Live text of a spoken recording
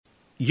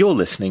You're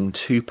listening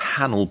to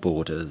Panel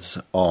Borders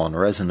on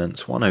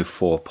Resonance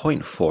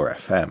 104.4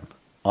 FM.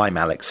 I'm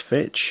Alex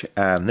Fitch,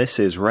 and this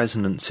is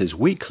Resonance's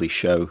weekly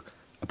show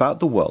about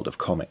the world of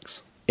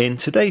comics. In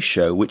today's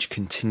show, which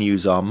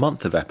continues our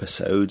month of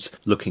episodes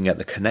looking at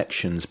the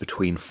connections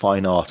between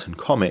fine art and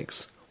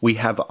comics, we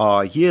have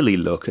our yearly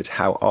look at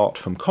how art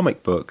from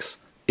comic books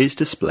is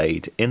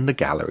displayed in the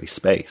gallery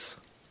space.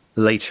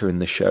 Later in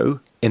the show,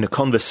 in a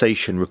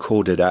conversation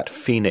recorded at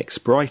Phoenix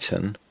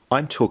Brighton,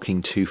 I'm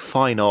talking to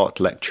fine art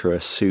lecturer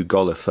Sue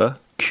Gollifer,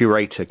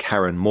 curator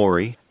Karen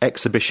Morey,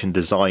 exhibition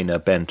designer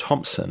Ben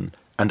Thompson,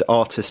 and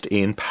artist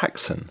Ian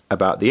Paxson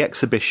about the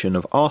exhibition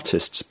of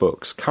artists'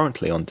 books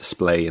currently on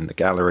display in the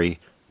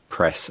gallery,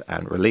 Press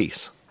and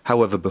Release.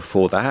 However,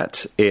 before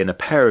that, in a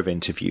pair of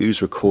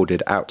interviews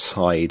recorded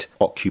outside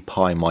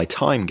Occupy My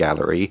Time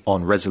Gallery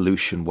on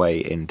Resolution Way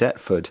in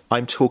Deptford,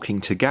 I'm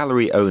talking to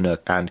gallery owner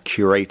and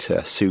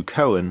curator Sue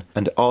Cohen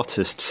and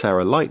artist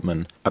Sarah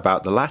Lightman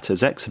about the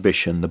latter's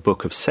exhibition The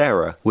Book of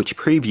Sarah, which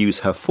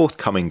previews her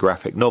forthcoming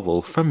graphic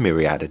novel from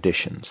Myriad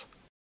Editions.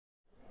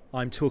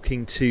 I'm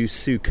talking to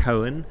Sue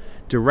Cohen,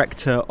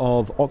 director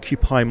of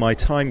Occupy My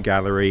Time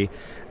Gallery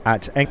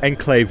at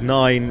Enclave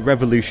 9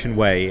 Revolution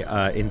Way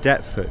in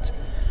Deptford.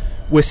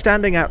 We're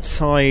standing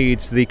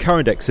outside the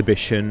current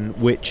exhibition,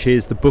 which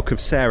is The Book of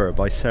Sarah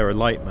by Sarah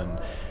Lightman.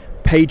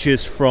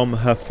 Pages from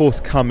her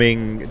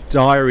forthcoming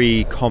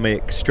diary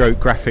comic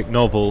stroke graphic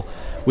novel,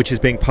 which is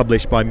being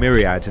published by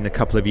Myriad in a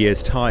couple of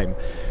years' time.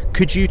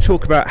 Could you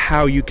talk about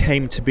how you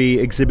came to be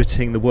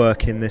exhibiting the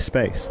work in this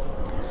space?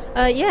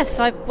 Yes,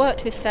 I've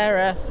worked with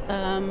Sarah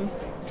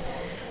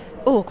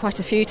quite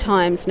a few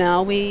times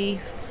now.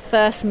 We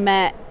first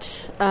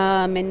met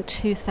in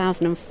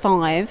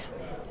 2005.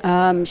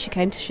 She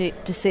came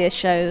to see a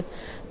show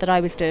that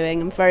I was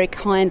doing and very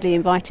kindly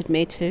invited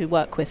me to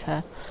work with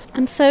her.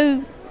 And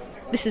so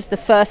this is the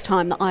first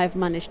time that I've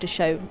managed to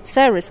show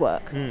Sarah's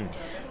work.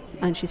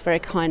 And she's very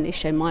kindly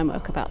shown my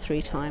work about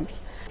 3 times.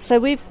 So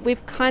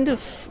we've kind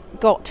of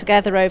got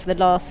together over the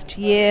last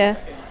year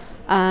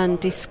and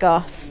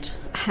discussed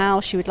how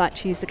she would like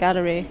to use the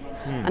gallery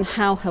and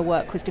how her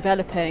work was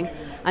developing.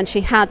 And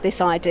she had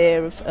this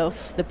idea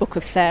of the Book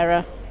of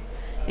Sarah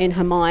in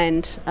her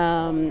mind,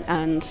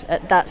 and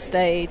at that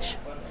stage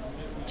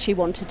she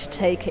wanted to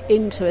take it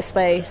into a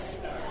space,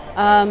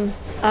 and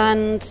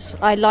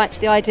I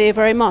liked the idea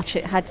very much.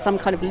 It had some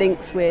kind of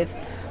links with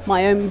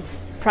my own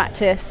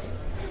practice,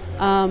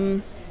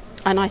 and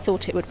I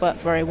thought it would work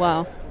very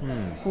well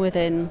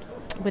within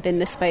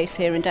the space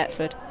here in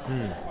Deptford.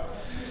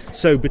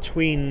 So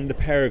between the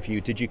pair of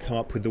you, did you come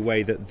up with the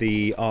way that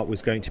the art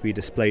was going to be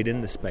displayed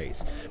in the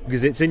space?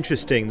 Because it's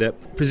interesting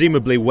that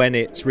presumably when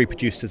it's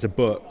reproduced as a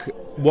book,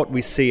 what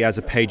we see as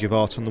a page of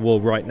art on the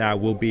wall right now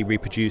will be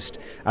reproduced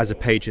as a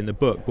page in the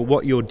book. But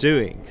what you're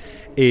doing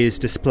is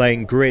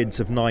displaying grids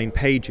of 9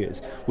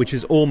 pages, which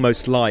is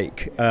almost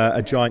like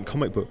a giant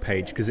comic book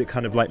page, because it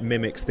kind of like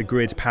mimics the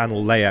grid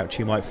panel layout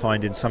you might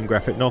find in some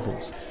graphic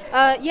novels.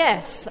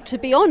 Yes, to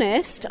be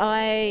honest,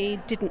 I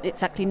didn't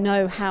exactly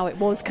know how it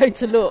was going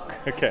to look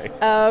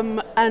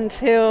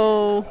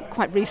until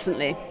quite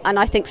recently. And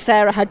I think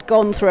Sarah had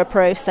gone through a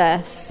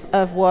process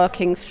of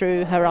working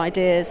through her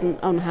ideas and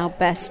on how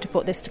best to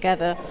put this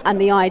together. And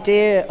the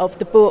idea of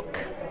the book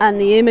and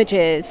the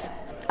images,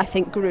 I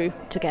think, grew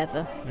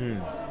together.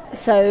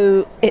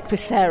 So it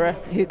was Sarah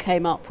who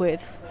came up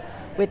with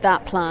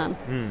that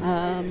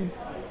plan,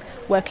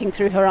 working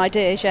through her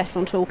ideas,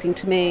 on talking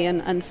to me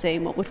and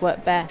seeing what would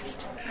work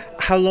best.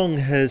 How long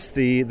has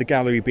the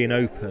gallery been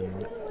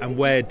open, and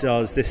where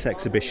does this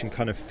exhibition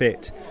kind of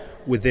fit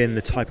within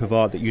the type of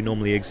art that you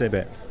normally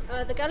exhibit?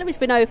 The gallery's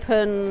been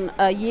open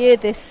a year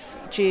this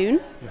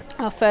June.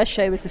 Our first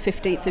show was the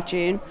 15th of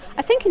June.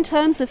 I think in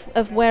terms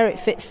of where it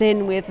fits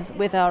in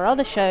with our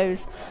other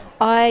shows,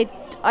 I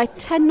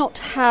tend not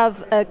to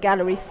have a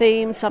gallery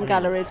theme. Some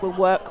galleries will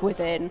work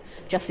within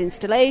just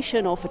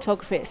installation or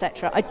photography,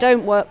 etc. I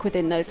don't work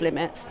within those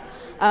limits.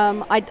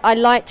 I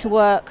like to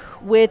work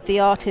with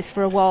the artists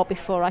for a while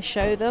before I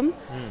show them.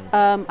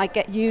 I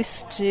get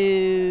used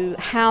to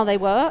how they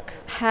work,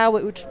 how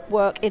it would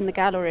work in the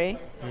gallery.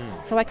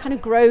 So I kind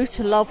of grow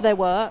to love their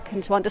work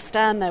and to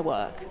understand their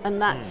work, and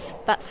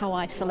that's how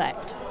I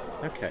select.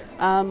 Okay.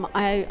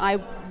 I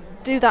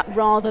do that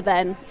rather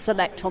than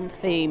select on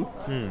theme.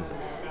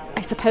 I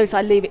suppose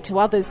I leave it to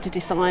others to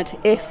decide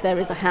if there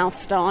is a house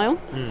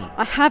style.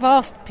 I have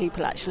asked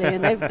people actually,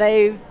 and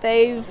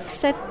they've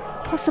said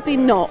possibly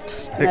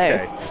not.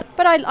 Okay. No.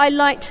 But I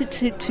like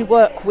to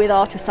work with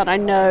artists that I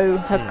know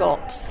have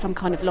got some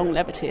kind of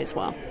longevity as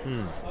well.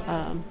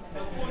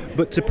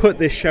 But to put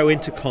this show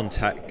into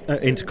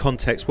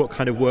context, what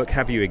kind of work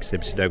have you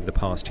exhibited over the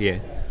past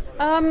year?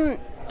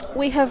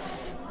 We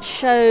have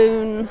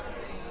shown,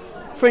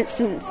 for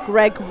instance,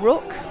 Greg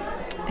Rook,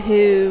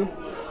 who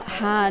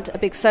had a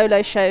big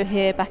solo show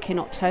here back in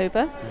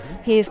October.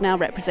 He is now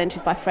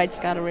represented by Fred's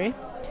Gallery.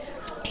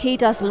 He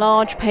does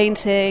large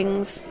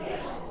paintings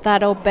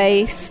that are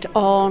based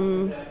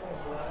on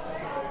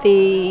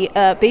the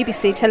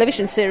BBC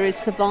television series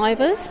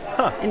Survivors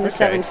in the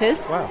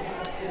 70s. Wow.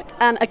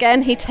 And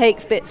again, he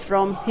takes bits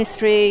from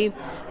history,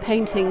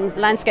 paintings,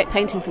 landscape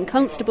painting from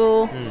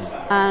Constable,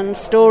 and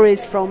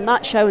stories from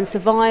that show and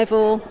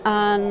survival,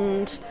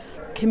 and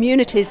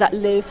communities that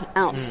live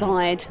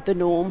outside the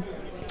norm.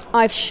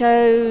 I've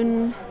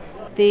shown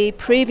the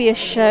previous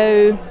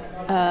show,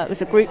 it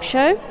was a group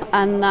show,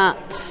 and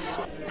that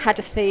had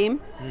a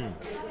theme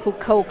called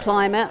Cold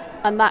Climate,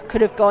 and that could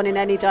have gone in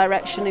any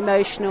direction,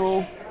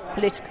 emotional,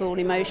 political,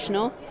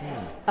 emotional.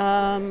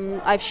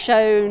 I've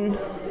shown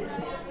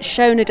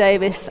Shona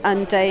Davis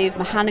and Dave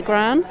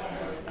Mahanagran,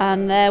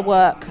 and their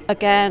work,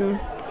 again,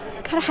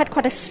 kind of had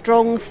quite a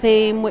strong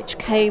theme, which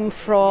came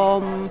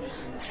from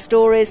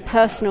stories,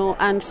 personal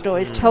and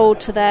stories told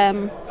to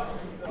them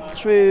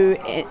through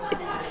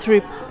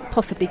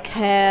possibly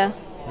care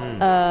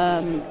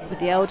with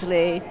the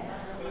elderly.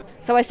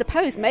 So I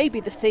suppose maybe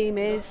the theme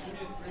is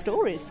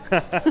stories.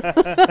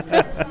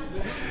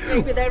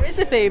 Maybe there is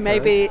a theme.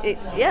 Maybe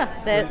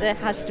there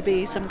has to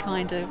be some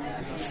kind of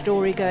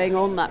story going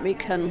on that we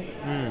can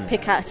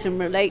pick at and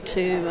relate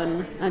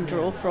to and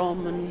draw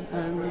from, and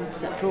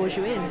that draws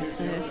you in.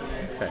 So.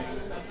 Okay.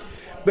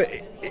 But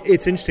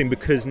it's interesting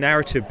because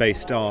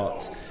narrative-based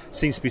art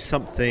seems to be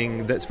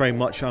something that's very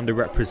much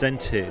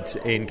underrepresented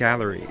in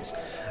galleries,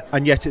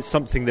 and yet it's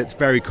something that's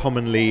very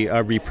commonly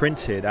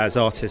reprinted as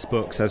artist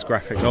books, as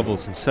graphic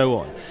novels and so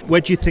on. Where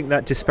do you think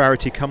that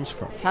disparity comes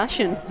from?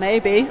 Fashion,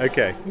 maybe.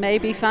 Okay.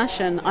 Maybe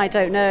fashion, I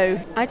don't know.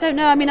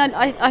 I mean,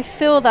 I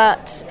feel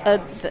that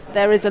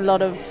there is a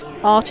lot of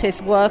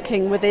artists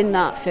working within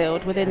that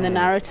field, within the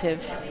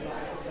narrative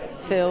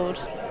field.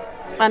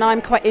 And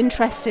I'm quite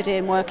interested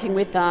in working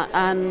with that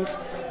and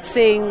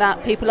seeing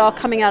that people are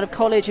coming out of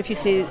college. If you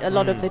see a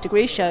lot of the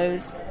degree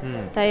shows,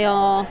 they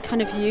are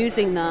kind of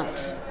using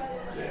that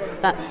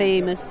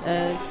theme as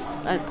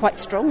quite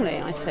strongly,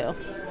 I feel.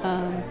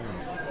 I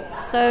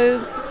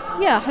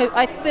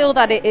feel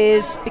that it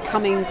is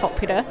becoming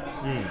popular.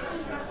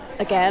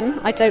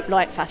 Again, I don't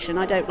like fashion.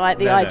 I don't like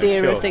the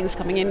idea of things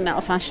coming in and out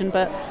of fashion.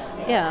 But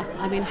yeah,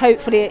 I mean,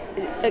 hopefully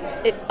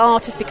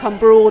art has become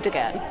broad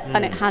again,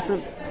 and it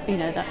hasn't. You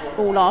know, that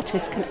all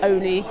artists can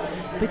only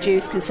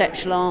produce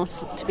conceptual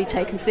art to be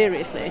taken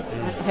seriously.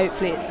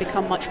 Hopefully it's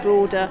become much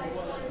broader,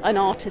 and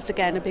artists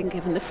again have been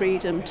given the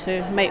freedom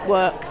to make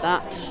work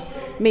that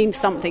means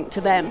something to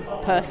them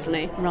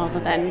personally rather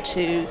than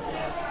to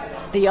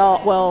the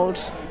art world,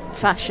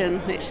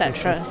 fashion,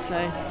 etc. So,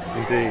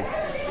 indeed.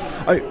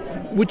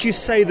 Would you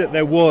say that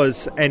there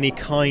was any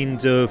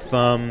kind of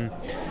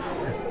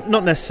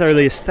not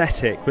necessarily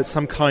aesthetic, but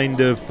some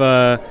kind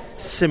of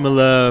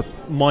similar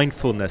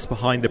mindfulness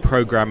behind the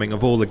programming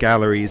of all the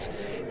galleries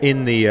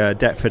in the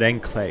Deptford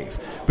enclave?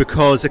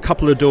 Because a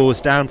couple of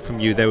doors down from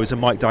you there was a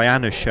Mike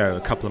Diana show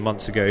a couple of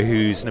months ago,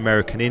 who's an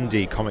American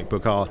indie comic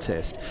book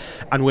artist,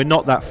 and we're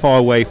not that far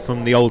away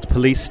from the old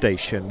police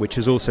station, which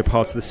is also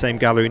part of the same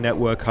gallery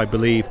network, I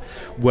believe,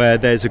 where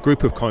there's a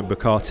group of comic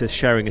book artists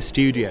sharing a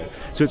studio.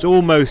 So it's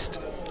almost,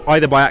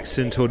 either by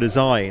accident or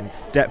design,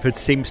 Deptford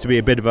seems to be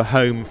a bit of a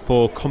home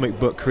for comic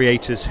book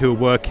creators who are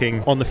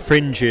working on the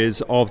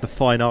fringes of the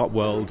fine art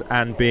world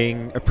and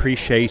being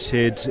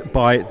appreciated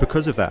by it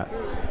because of that.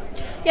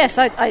 Yes,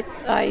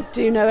 I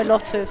do know a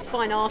lot of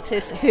fine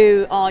artists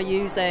who are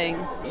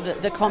using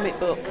the comic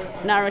book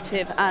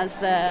narrative as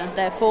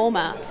their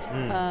format,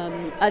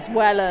 as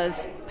well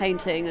as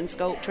painting and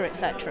sculpture,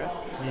 etc.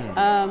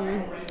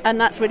 And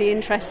that's really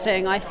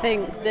interesting. I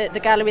think that the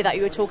gallery that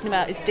you were talking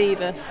about is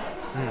Divas,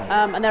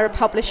 and there are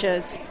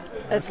publishers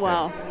as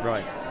well.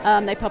 Right.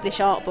 They publish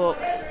art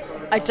books.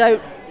 I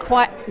don't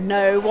quite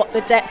know what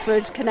the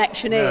Deptford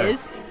connection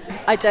is.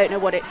 I don't know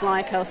what it's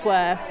like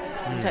elsewhere.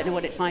 I don't know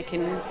what it's like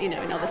in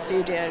other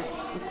studios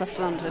across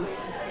London.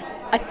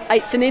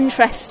 It's an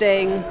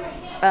interesting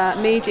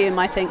medium,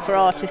 I think, for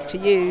artists to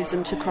use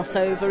and to cross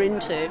over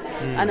into.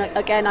 And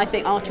again, I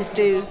think artists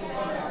do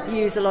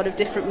use a lot of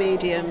different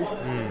mediums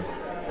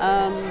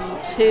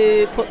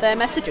to put their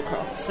message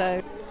across.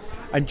 So.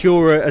 And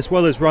you're, as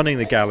well as running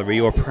the gallery,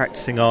 you're a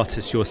practicing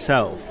artist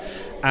yourself,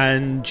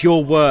 and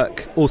your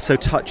work also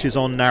touches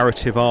on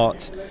narrative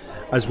art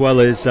as well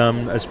as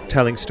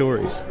telling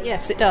stories.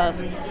 Yes, it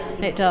does.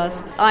 It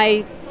does.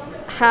 I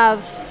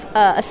have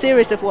a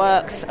series of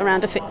works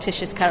around a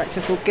fictitious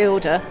character called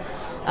Gilda,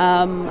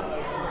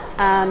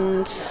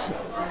 and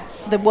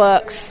the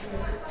works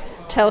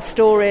tell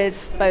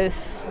stories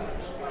both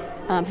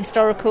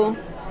historical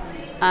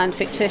and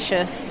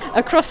fictitious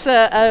across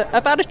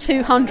about a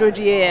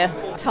 200-year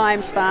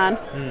time span.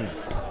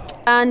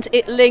 And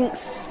it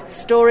links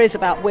stories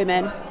about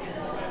women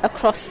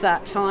across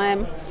that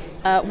time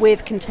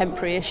with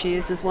contemporary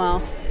issues as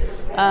well.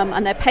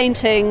 And they're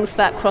paintings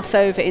that cross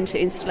over into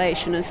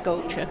installation and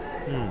sculpture.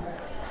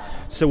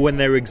 So when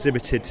they're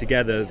exhibited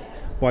together,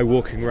 by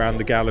walking around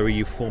the gallery,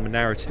 you form a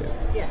narrative?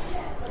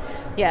 Yes.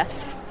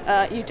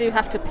 You do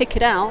have to pick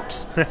it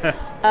out.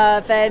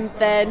 Then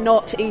they're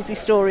not easy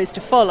stories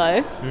to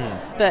follow.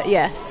 But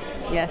yes,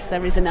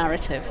 there is a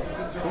narrative.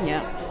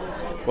 Yeah.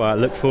 Well, I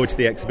look forward to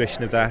the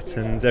exhibition of that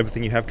and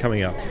everything you have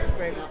coming up. Thank you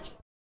very much.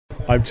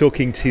 I'm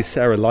talking to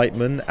Sarah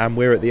Lightman, and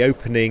we're at the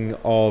opening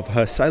of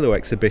her solo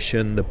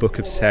exhibition, The Book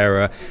of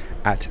Sarah,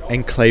 at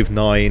Enclave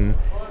 9,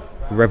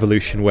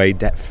 Revolution Way,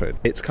 Deptford.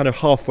 It's kind of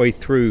halfway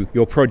through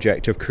your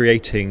project of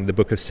creating The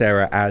Book of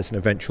Sarah as an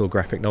eventual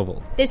graphic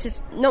novel. This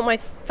is not my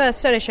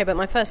first solo show, but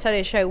my first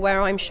solo show where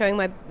I'm showing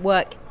my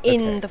work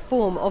in the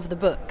form of the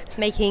book,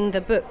 making the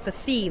book the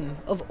theme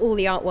of all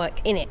the artwork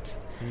in it.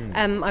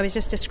 I was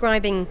just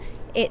describing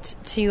it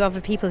to other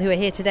people who are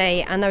here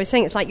today, and I was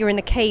saying it's like you're in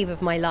a cave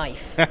of my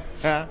life.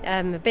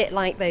 A bit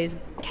like those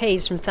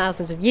caves from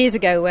thousands of years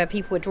ago where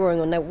people were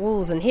drawing on their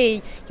walls, and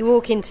here you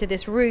walk into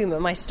this room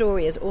and my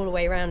story is all the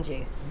way around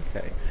you.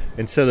 Okay.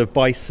 Instead of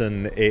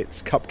bison,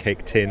 it's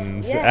cupcake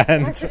tins. Yes,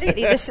 and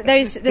absolutely.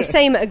 Those the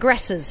same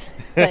aggressors,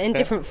 but in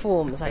different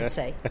forms, I'd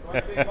say.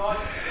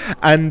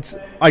 And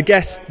I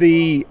guess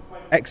the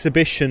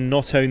exhibition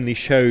not only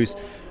shows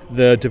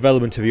the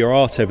development of your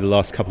art over the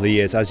last couple of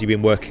years as you've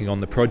been working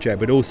on the project,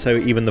 but also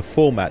even the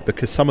format,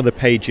 because some of the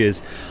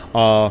pages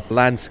are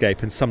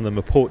landscape and some of them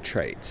are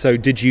portrait. So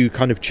did you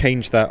kind of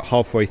change that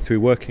halfway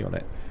through working on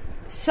it?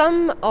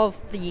 Some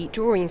of the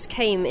drawings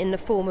came in the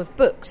form of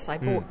books. I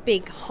bought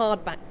big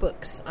hardback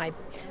books. I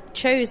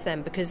chose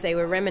them because they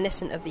were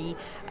reminiscent of the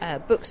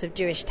books of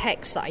Jewish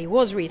texts that I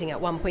was reading at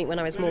one point when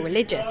I was more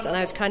religious, and I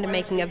was kind of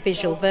making a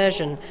visual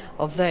version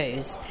of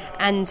those.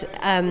 And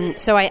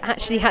so I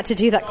actually had to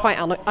do that quite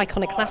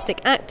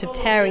iconoclastic act of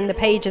tearing the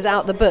pages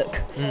out the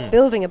book,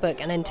 building a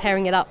book and then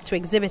tearing it up to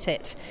exhibit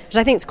it, which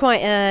I think is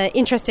quite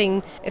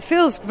interesting. It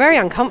feels very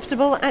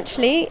uncomfortable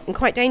actually and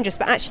quite dangerous,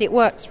 but actually it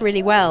works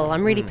really well.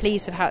 I'm really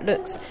pleased with how it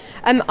looks.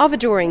 Other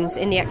drawings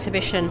in the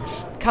exhibition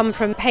come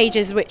from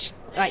pages which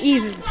are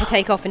easy to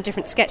take off in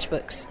different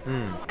sketchbooks.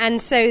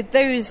 And so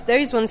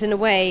those ones in a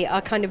way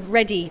are kind of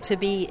ready to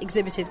be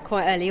exhibited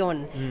quite early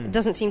on. It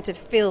doesn't seem to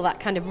feel that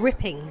kind of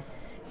ripping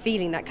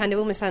feeling, that kind of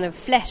almost kind of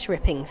flesh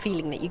ripping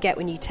feeling that you get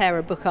when you tear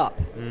a book up.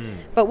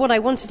 But what I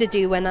wanted to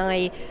do when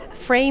I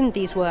framed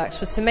these works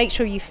was to make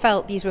sure you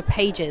felt these were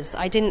pages.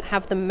 I didn't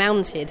have them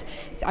mounted.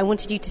 I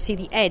wanted you to see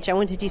the edge. I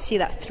wanted you to see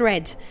that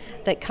thread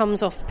that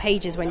comes off the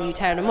pages when you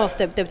tear them off,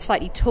 the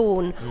slightly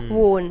torn,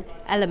 worn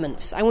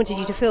elements. I wanted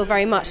you to feel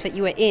very much that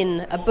you were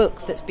in a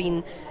book that's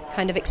been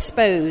kind of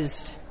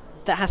exposed,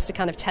 that has to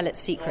kind of tell its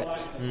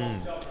secrets.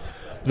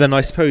 Then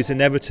I suppose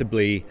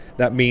inevitably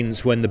that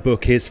means when the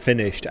book is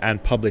finished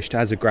and published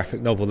as a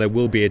graphic novel, there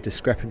will be a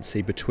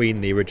discrepancy between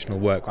the original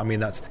work. I mean,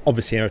 that's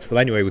obviously inevitable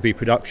anyway with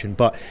reproduction,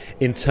 but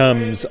in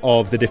terms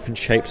of the different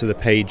shapes of the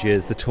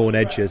pages, the torn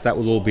edges, that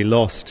will all be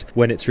lost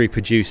when it's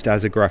reproduced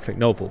as a graphic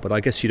novel. But I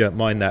guess you don't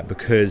mind that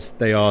because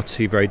they are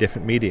two very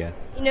different media.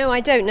 You know,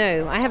 I don't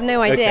know. I have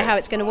no idea how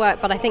it's going to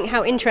work, but I think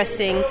how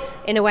interesting,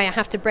 in a way, I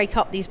have to break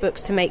up these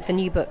books to make the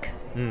new book.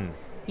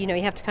 You know,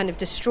 you have to kind of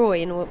destroy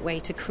in a way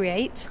to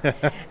create.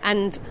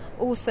 And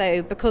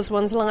also, because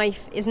one's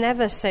life is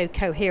never so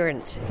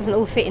coherent, it doesn't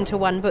all fit into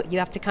one book. You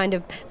have to kind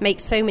of make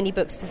so many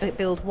books to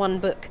build one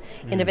book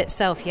in of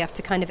itself. You have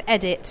to kind of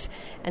edit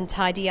and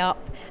tidy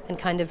up and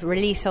kind of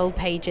release old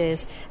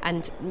pages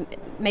and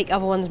make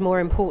other ones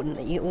more important.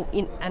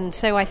 And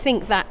so I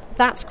think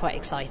that's quite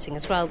exciting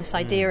as well, this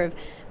idea of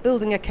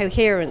building a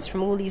coherence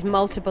from all these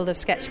multiple of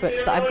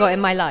sketchbooks that I've got in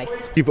my life.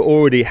 You've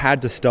already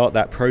had to start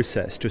that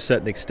process to a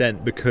certain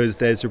extent because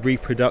there's a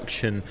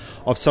reproduction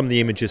of some of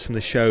the images from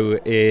the show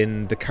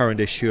in the current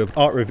issue of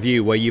Art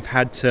Review, where you've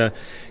had to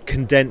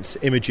condense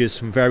images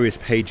from various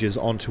pages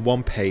onto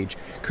one page,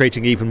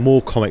 creating even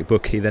more comic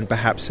booky than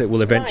perhaps it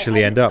will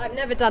eventually end up. I've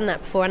never done that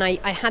before, and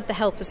I had the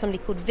help of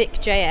somebody called Vic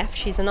JF.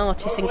 She's an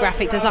artist and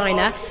graphic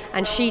designer,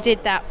 and she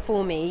did that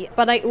for me.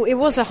 But it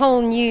was a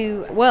whole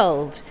new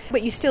world.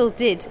 But you still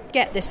did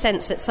get the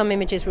sense that some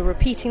images were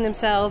repeating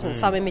themselves and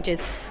some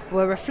images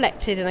were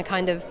reflected in a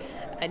kind of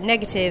a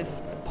negative,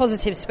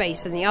 positive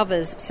space than the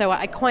others. So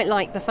I quite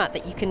like the fact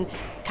that you can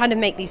kind of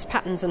make these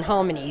patterns and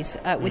harmonies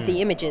with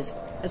the images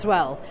as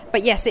well.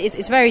 But yes,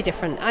 it's very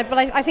different. But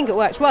I think it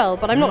works well,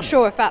 but I'm not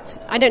sure if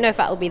I don't know if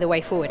that'll be the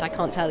way forward. I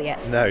can't tell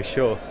yet. No,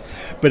 sure.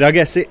 But I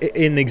guess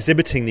in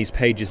exhibiting these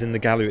pages in the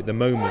gallery at the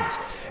moment,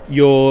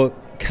 you're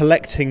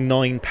collecting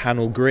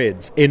 9-panel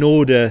grids in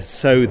order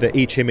so that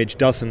each image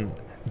doesn't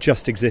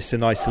just exist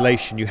in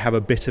isolation. You have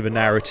a bit of a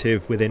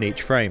narrative within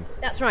each frame.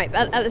 That's right,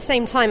 but at the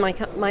same time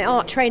my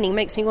art training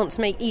makes me want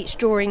to make each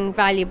drawing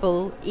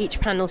valuable, each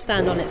panel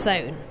stand on its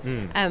own,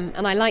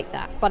 and I like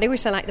that. But I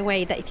also like the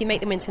way that if you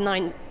make them into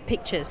 9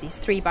 pictures, these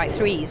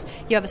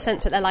 3x3s, you have a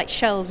sense that they're like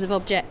shelves of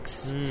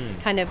objects,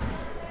 kind of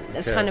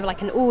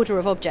like an order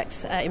of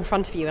objects in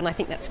front of you, and I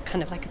think that's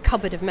kind of like a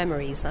cupboard of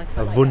memories. A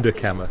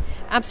Wunderkammer.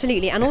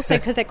 Absolutely, and also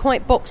because they're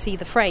quite boxy,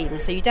 the frame,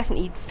 so you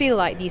definitely feel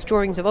like these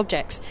drawings of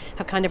objects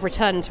have kind of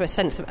returned to a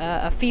sense of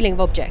a feeling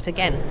of object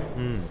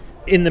again.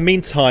 In the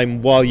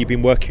meantime, while you've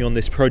been working on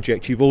this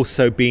project, you've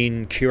also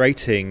been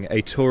curating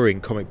a touring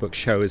comic book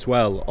show as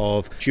well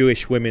of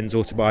Jewish women's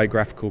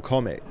autobiographical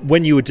comic.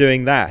 When you were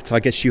doing that, I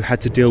guess you had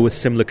to deal with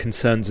similar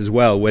concerns as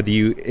well, whether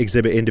you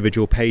exhibit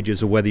individual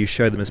pages or whether you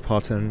show them as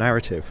part of a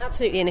narrative.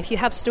 Absolutely, and if you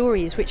have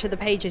stories, which are the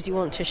pages you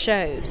want to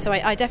show? So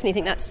I definitely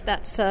think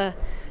that's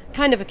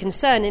kind of a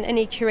concern in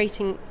any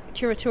curating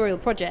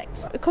curatorial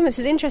project. Comics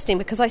is interesting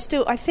because I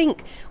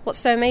think what's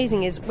so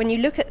amazing is when you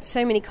look at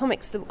so many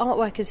comics, the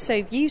artwork is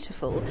so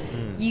beautiful.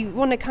 You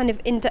want to kind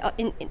of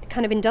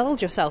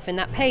indulge yourself in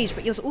that page,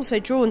 but you're also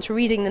drawn to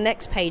reading the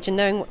next page and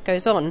knowing what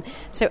goes on.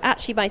 So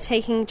actually, by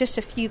taking just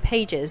a few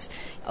pages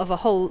of a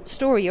whole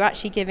story, you're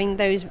actually giving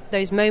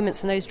those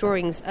moments and those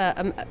drawings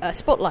a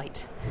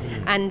spotlight,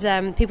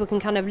 and people can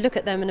kind of look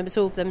at them and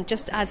absorb them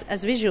just as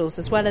visuals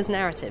as well as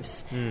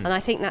narratives. And I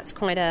think that's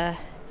quite an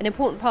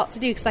important part to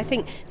do, because I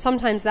think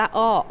sometimes that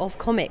art of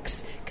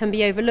comics can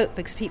be overlooked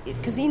because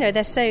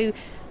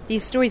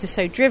these stories are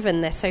so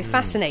driven, they're so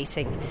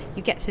fascinating.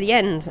 You get to the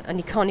end and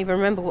you can't even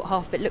remember what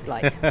half of it looked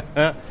like.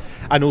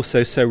 And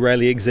also so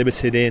rarely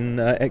exhibited in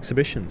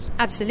exhibitions.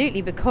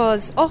 Absolutely,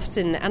 because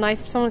often, and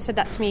someone said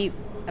that to me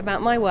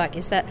about my work,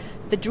 is that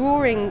the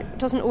drawing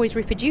doesn't always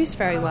reproduce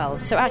very well.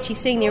 So actually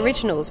seeing the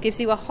originals gives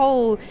you a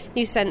whole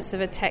new sense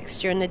of a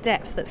texture and the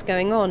depth that's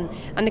going on,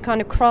 and the kind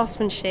of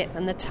craftsmanship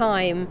and the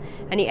time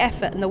and the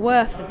effort and the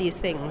worth of these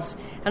things.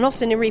 And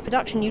often in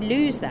reproduction you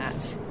lose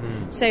that.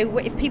 So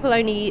if people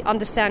only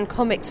understand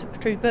comics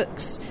through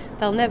books,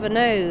 they'll never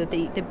know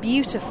the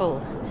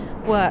beautiful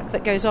work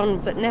that goes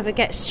on that never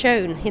gets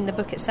shown in the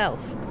book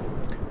itself.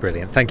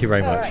 Brilliant. Thank you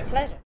very much. All right,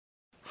 pleasure.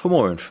 For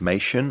more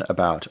information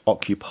about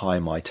Occupy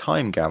My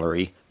Time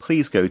Gallery,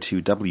 please go to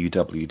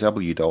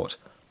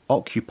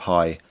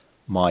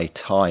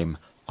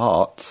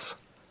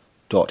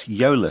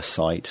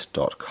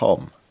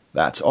www.occupymytimearts.yolasite.com.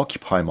 That's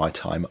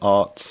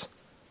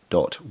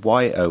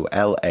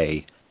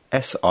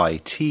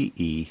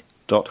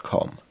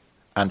occupymytimearts.yolasite.com.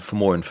 And for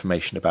more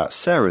information about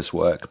Sarah's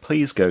work,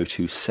 please go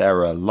to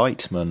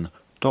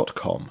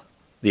sarahlightman.com.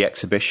 The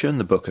exhibition,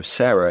 The Book of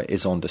Sarah,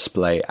 is on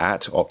display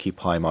at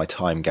Occupy My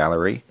Time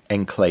Gallery,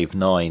 Enclave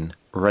 9,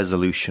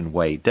 Resolution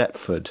Way,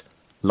 Deptford,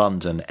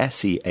 London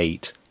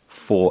SE8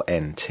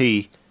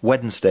 4NT,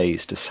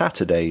 Wednesdays to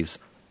Saturdays,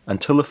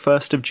 until the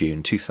 1st of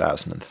June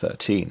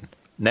 2013.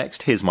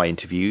 Next, here's my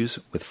interviews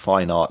with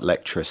fine art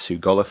lecturer Sue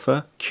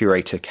Gollifer,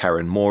 curator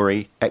Karen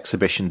Morey,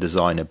 exhibition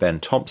designer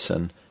Ben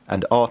Thompson,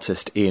 and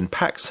artist Ian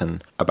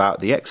Paxson about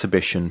the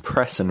exhibition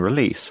Press and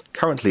Release,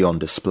 currently on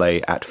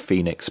display at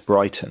Phoenix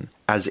Brighton.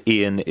 As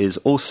Ian is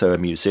also a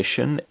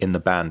musician in the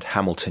band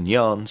Hamilton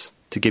Yarns,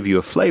 to give you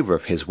a flavour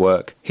of his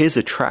work, here's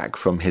a track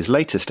from his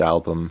latest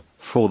album,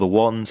 For the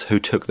Ones Who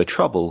Took the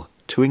Trouble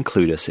to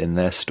Include Us in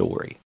Their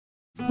Story.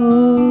 For the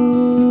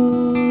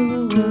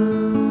ones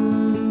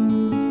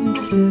who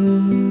took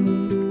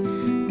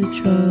the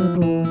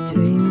trouble to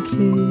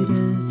include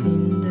us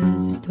in the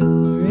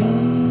story.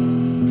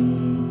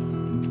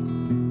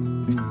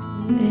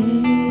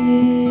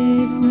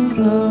 It's not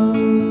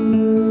over,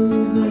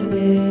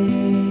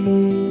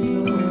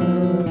 it's not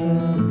over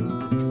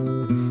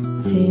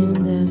till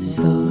they're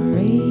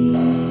sorry.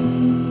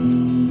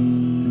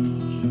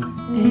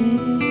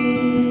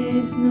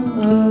 It's not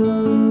over,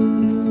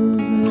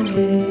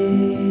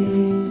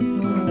 it's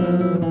not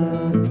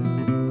over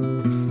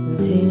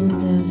till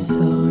they're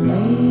sorry.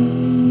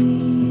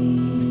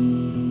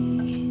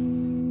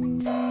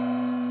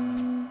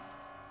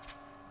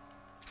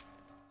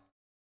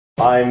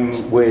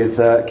 I'm with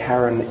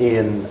Karen,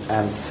 Ian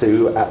and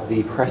Sue at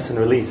the Press and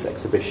Release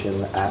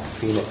exhibition at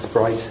Phoenix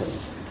Brighton.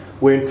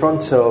 We're in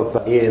front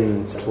of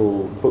Ian's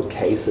little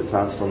bookcase that's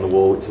mounted on the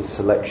wall, which is a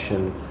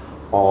selection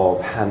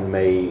of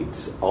handmade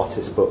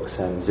artist books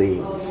and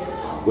zines,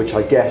 which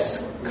I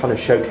guess kind of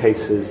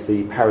showcases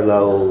the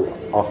parallel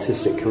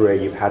artistic career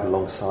you've had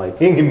alongside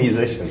being a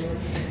musician.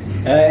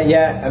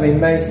 Yeah, I mean,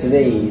 most of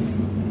these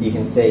you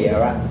can see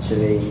are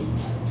actually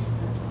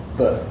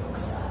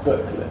booklets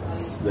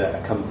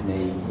that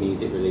accompany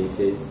music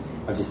releases.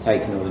 I've just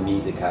taken all the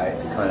music out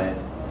to kind of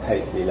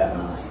hopefully let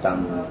them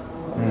stand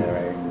on their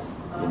own,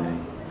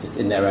 just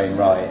in their own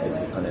right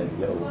as a kind of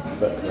little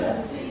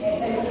booklet.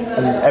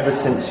 And ever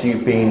since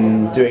you've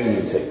been doing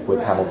music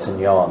with Hamilton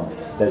Yarn,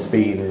 there's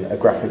been a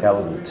graphic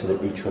element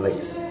to each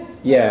release.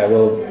 Yeah,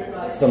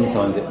 well,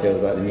 sometimes it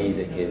feels like the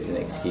music is an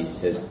excuse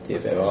to do a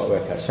bit of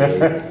artwork,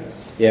 actually.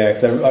 Yeah,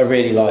 because I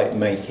really like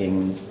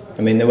making...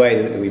 I mean, the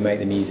way that we make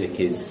the music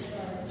is...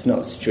 It's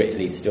not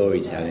strictly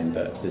storytelling,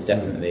 but there's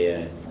definitely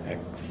a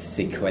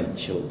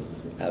sequential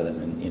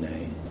element,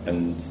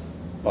 and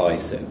by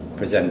sort of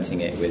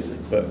presenting it with a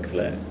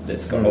booklet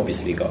that's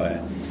obviously got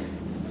a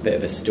bit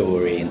of a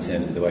story in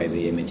terms of the way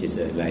the images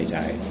are laid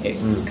out, it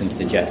can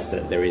suggest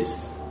that there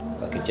is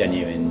like a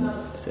genuine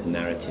sort of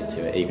narrative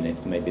to it, even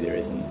if maybe there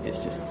isn't.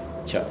 It's just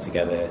chucked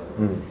together.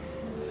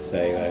 So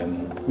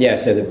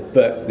so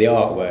the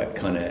artwork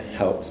kind of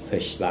helps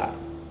push that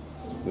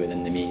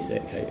within the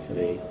music,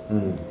 hopefully.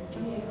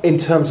 In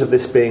terms of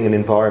this being an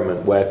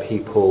environment where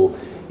people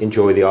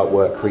enjoy the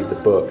artwork, read the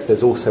books,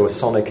 there's also a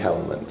sonic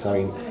element. I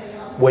mean,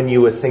 when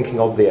you were thinking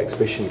of the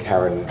exhibition,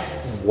 Karen,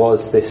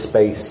 was this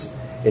space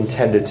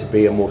intended to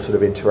be a more sort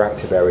of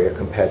interactive area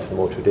compared to the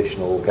more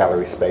traditional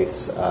gallery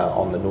space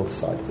on the north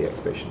side of the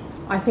exhibition?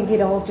 I think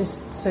it all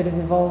just sort of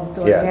evolved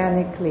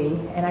organically,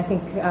 and I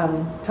think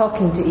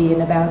talking to Ian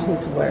about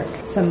his work,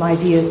 some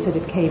ideas sort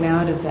of came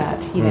out of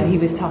that. You know, he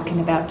was talking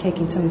about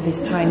taking some of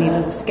his tiny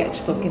little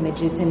sketchbook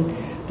images and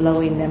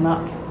blowing them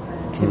up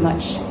to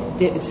much,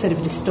 sort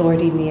of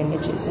distorting the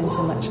images into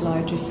much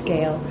larger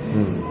scale.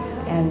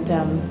 And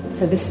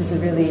so this is a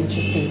really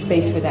interesting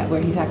space for that,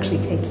 where he's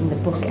actually taking the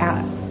book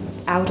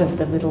out of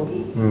the little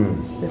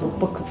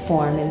book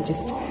form and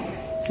just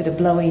sort of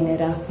blowing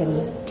it up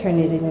and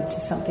turning it into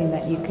something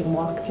that you can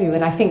walk through.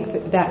 And I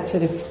think that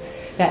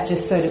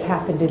just sort of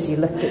happened as you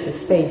looked at the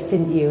space,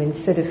 didn't you? And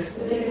sort of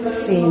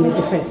seeing the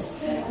different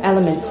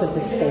elements of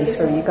the space,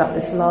 where you got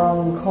this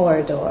long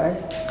corridor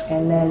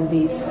and then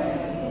these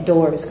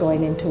doors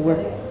going into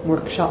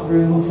workshop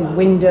rooms and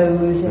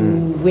windows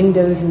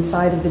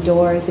inside of the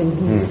doors, and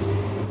he's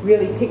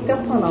really picked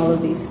up on all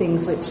of these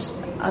things which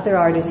other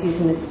artists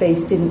using the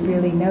space didn't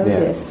really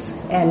notice.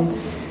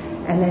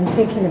 And then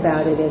thinking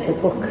about it as a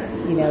book,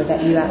 you know,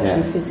 that you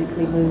actually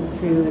physically move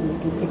through and you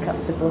can pick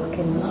up the book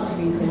and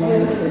read the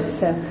narrative.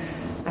 So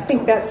I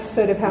think that's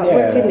sort of how it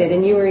worked, didn't it?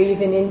 And you were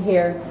even in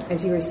here,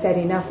 as you were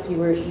setting up, you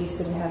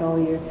sort of had all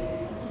your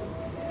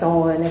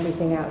saw and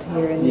everything out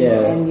here,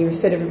 and you were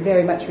sort of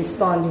very much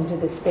responding to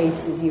the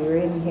space as you were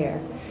in here.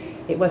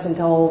 It wasn't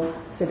all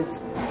sort of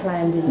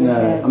planned in your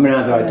head. I mean,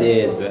 I had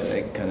ideas, but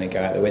they kind of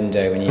go out the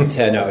window when you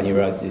turn up and you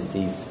realise there's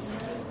these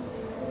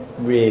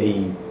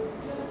really...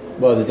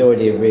 Well, there's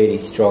already a really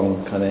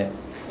strong kind of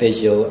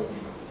visual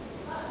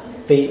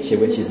feature,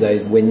 which is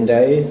those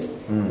windows,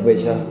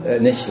 which I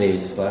initially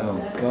was just like,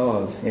 oh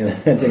God, you know,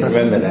 I didn't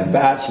remember them.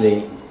 But actually,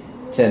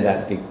 it turned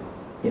out to be,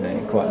 you know,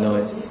 quite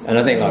nice. And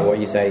I think, like what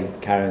you say,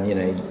 Karen, you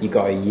know, you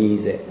got to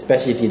use it,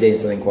 especially if you're doing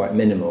something quite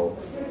minimal.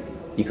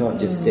 You can't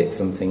just stick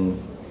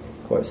something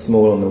quite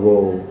small on the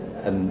wall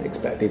and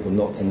expect people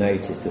not to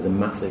notice there's a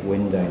massive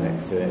window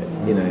next to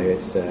it. You know,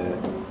 it's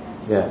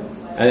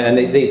And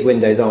these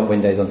windows aren't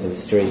windows onto the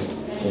street,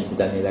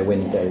 incidentally, they're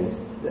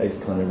windows, those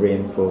kind of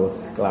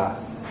reinforced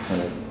glass,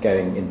 kind of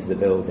going into the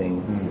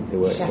building, into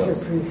workshops.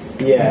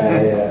 Shatterproof.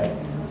 Yeah.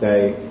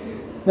 So,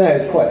 no, it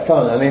was quite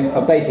fun. I mean, I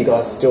basically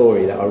got a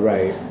story that I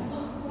wrote.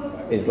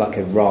 It was like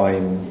a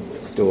rhyme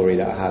story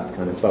that I had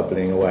kind of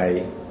bubbling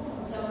away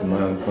in my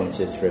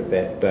unconscious for a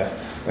bit, but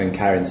when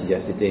Karen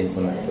suggested doing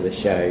something for the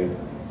show,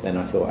 then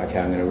I thought, okay,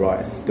 I'm going to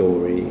write a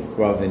story,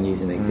 rather than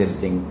using an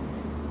existing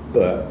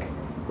book,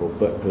 or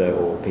booklet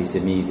or piece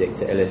of music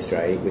to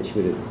illustrate, which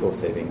would have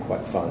also been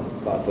quite fun,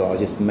 but I thought I'd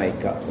just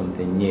make up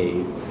something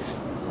new,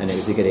 and it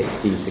was a good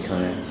excuse to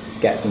kind of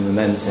get some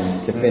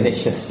momentum to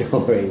finish a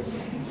story.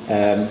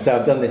 So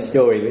I've done this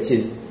story which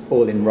is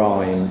all in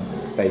rhyme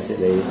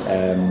basically,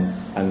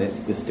 and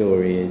the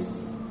story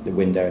is the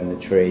window and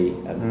the tree,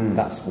 and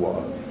that's what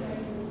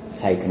I've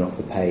taken off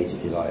the page,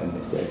 if you like, and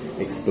it's sort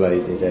of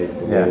exploded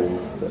over the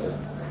walls, sort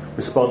of.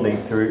 Responding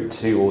through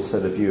to also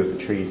the view of the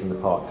trees in the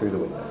park through the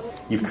window.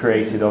 You've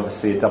created,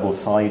 obviously, a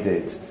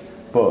double-sided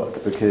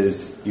book,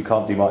 because you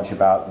can't do much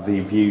about the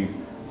view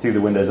through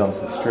the windows onto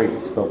the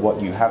street, but what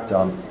you have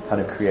done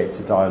kind of creates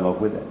a dialogue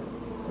with it.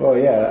 Well,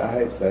 yeah, I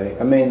hope so.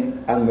 I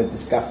mean, and with the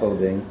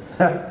scaffolding.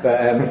 But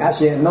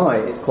actually at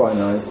night it's quite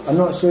nice. I'm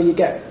not sure you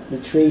get the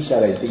tree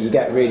shadows, but you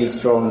get really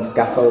strong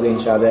scaffolding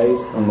shadows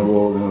on the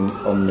wall and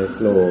on the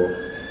floor.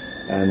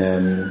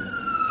 And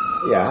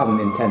I haven't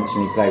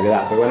intentionally played with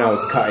that, but when I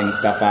was cutting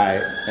stuff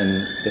out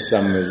and the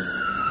sun was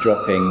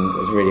dropping, I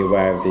was really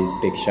aware of these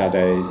big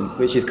shadows,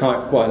 which is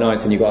quite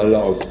nice when you've got a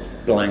lot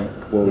of blank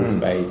wall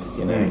space,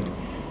 you know.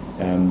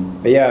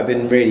 But yeah, I've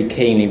been really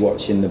keenly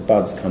watching the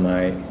buds come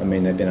out. I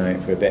mean, they've been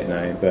out for a bit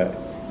now, but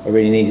I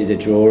really needed a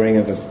drawing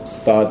of a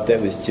bud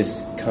that was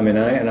just coming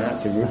out, and I had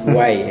to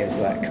wait. It was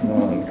like, come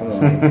on.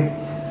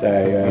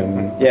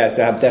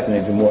 So I've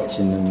definitely been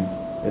watching them.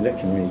 They're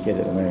looking really good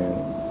at the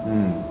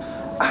moment.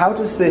 How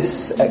does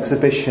this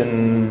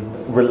exhibition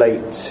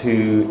relate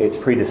to its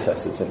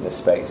predecessors in this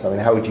space? I mean,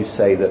 how would you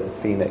say that the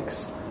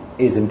Phoenix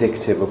is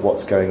indicative of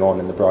what's going on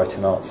in the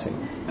Brighton art scene?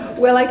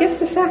 Well, I guess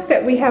the fact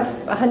that we have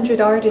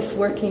 100 artists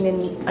working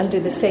under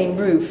the same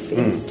roof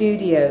in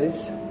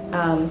studios,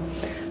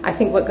 I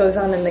think what goes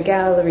on in the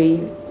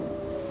gallery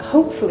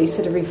hopefully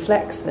sort of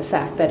reflects the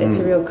fact that it's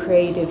a real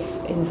creative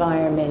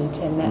environment,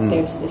 and that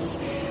there's this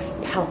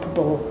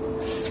palpable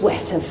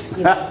sweat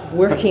of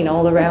working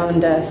all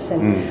around us,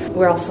 and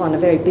we're also on a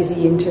very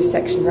busy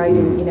intersection right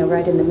in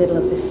the middle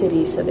of the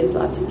city, so there's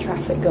lots of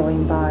traffic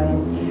going by,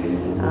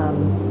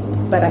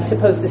 but I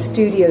suppose the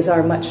studios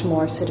are much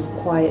more sort of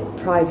quiet,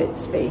 private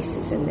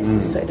spaces, and this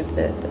is sort of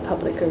the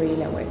public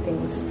arena where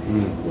things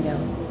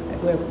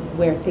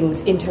where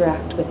things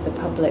interact with the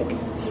public.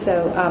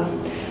 So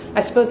I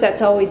suppose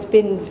that's always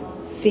been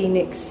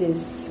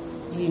Phoenix's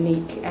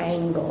unique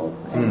angle,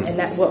 and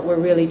that's what we're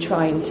really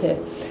trying to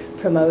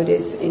promote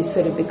is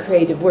sort of the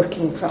creative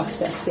working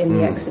process in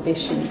the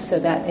exhibition, so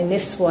that in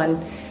this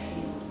one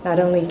not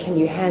only can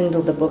you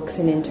handle the books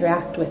and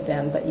interact with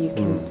them, but you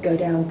can go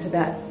down to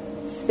that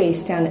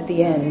space down at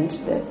the end,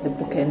 the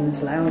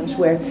Bookends Lounge,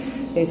 where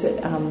there's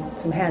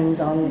some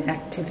hands-on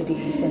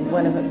activities, and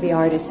one of the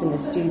artists in the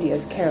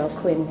studios, Carol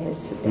Quinn,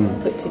 has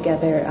put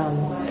together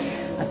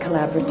a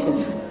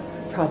collaborative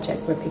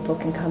project where people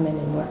can come in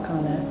and work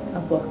on a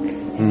book,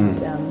 and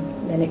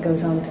then it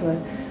goes on to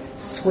a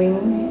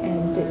swing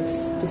and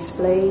it's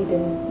displayed,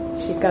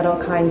 and she's got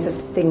all kinds of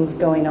things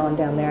going on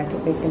down there. I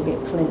think there's going to be a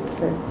plinth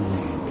for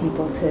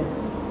people to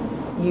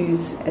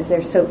use as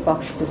their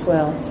soapbox as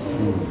well.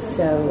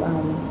 So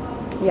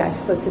I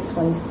suppose this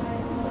one's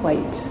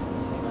quite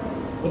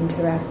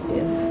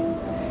interactive,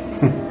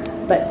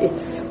 but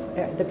it's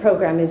the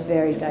program is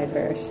very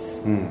diverse.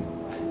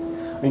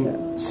 I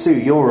mean, Sue,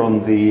 you're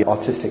on the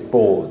artistic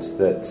board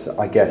that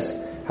I guess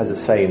has a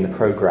say in the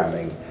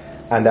programming,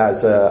 and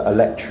as a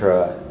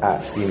lecturer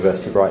at the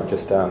University of Brighton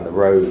just down the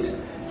road,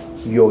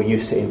 you're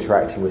used to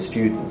interacting with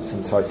students,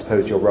 and so I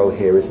suppose your role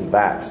here isn't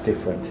that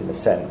different in a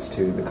sense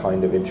to the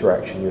kind of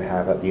interaction you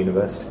have at the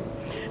university.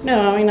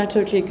 No, I mean, I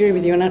totally agree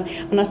with you, and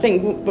I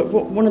think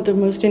one of the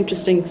most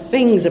interesting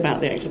things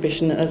about the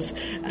exhibition, as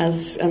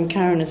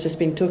Karen has just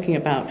been talking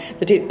about,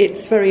 that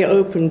it's very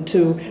open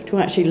to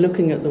actually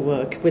looking at the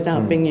work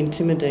without being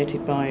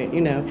intimidated by it,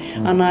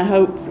 And I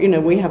hope,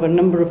 we have a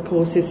number of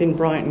courses in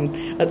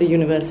Brighton at the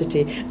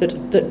university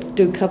that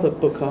do cover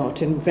book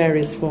art in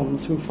various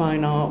forms, from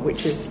fine art,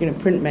 which is,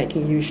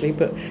 printmaking usually,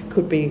 but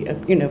could be a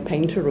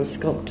painter or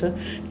sculptor,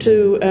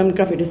 to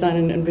graphic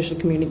design and visual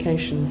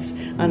communications.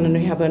 And then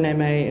we have an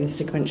MA in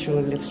sequential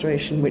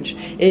illustration, which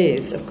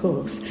is, of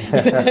course,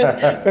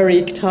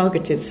 very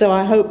targeted. So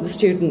I hope the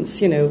students,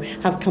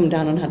 have come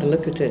down and had a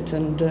look at it.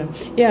 And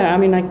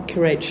I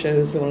curate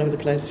shows all over the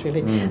place,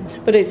 really.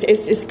 But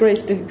it's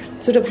great to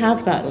sort of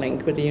have that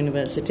link with the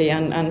university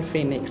and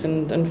Phoenix,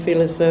 and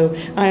feel as though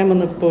I am on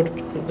the board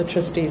of the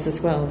trustees as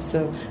well.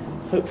 So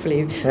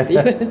hopefully,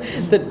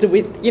 that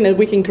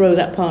we can grow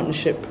that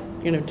partnership,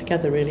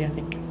 together. Really, I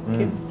think.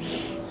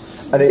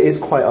 And it is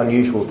quite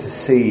unusual to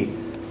see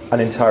an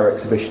entire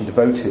exhibition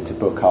devoted to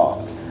book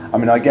art. I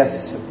mean, I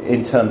guess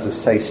in terms of,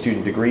 say,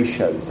 student degree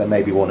shows, there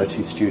may be one or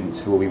two students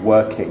who will be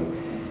working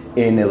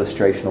in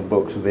illustration or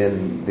books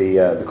within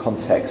the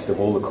context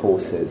of all the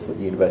courses that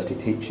the university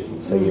teaches,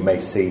 and so you may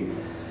see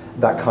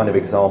that kind of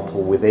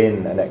example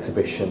within an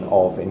exhibition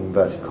of, in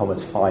inverted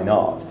commas, fine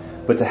art.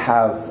 But to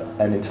have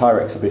an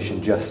entire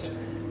exhibition just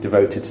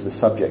devoted to the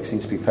subject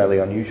seems to be fairly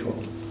unusual.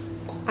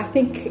 I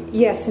think,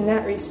 yes, in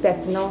that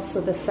respect, and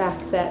also the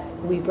fact that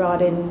we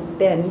brought in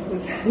Ben,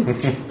 who's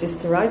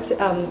just arrived,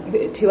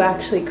 to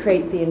actually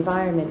create the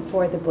environment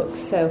for the books.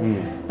 So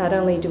not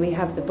only do we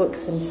have the books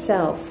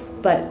themselves,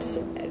 but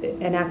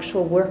an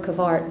actual work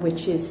of art,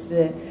 which is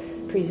the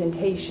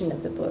presentation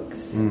of the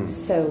books.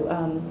 So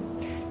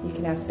you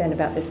can ask Ben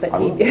about this, but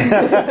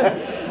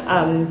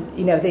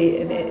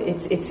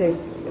it's a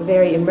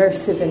very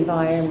immersive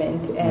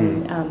environment,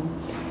 and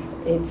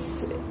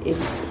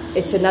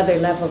it's another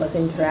level of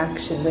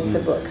interaction with the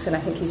books, and I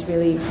think he's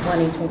really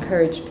wanting to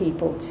encourage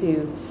people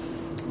to,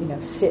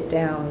 sit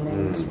down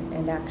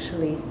and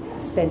actually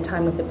spend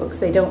time with the books.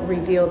 They don't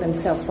reveal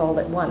themselves all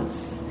at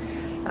once.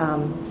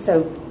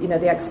 So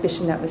the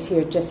exhibition that was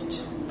here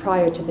just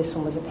prior to this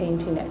one was a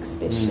painting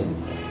exhibition,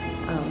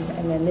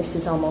 and then this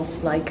is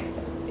almost like,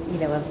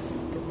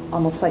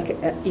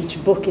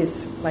 each book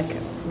is like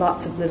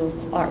lots of little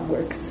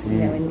artworks,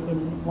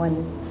 in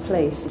one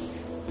place.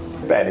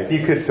 Ben, if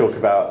you could talk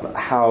about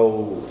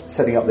how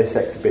setting up this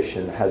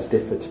exhibition has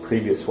differed to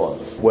previous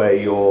ones, where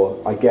you're,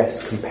 I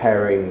guess,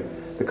 comparing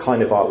the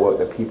kind of artwork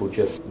that people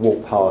just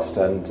walk past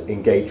and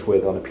engage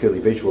with on a purely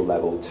visual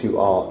level to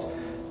art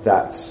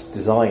that's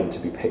designed to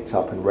be picked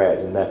up and read,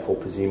 and therefore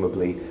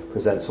presumably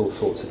presents all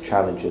sorts of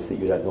challenges that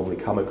you don't normally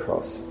come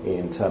across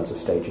in terms of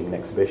staging an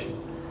exhibition.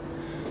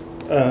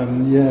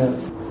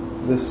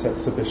 This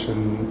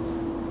exhibition,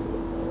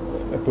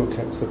 a book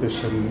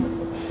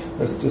exhibition,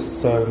 there's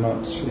just so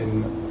much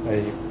in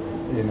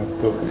a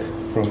book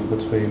from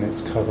between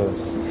its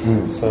covers.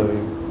 So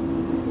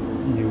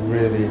you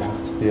really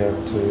have to be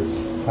able to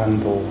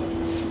handle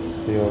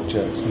the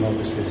objects, and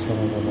obviously some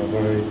of them are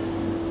very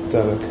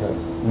delicate,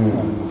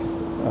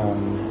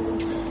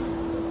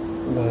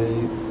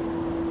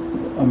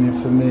 and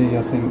for me,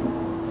 I think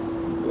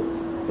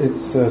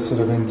it's a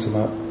sort of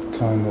intimate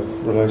kind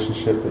of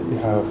relationship that you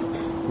have,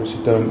 which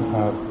you don't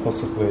have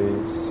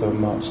possibly so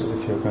much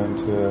if you're going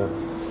to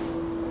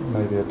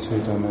maybe a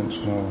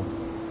two-dimensional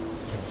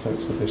sort of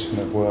exhibition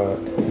of work,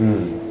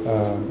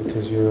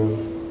 because you're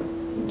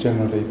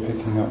generally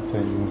picking up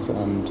things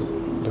and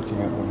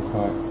looking at them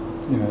quite,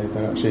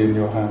 they're actually in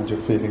your hand, you're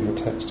feeling the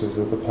textures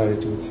of the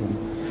pages,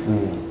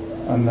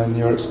 and then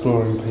you're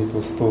exploring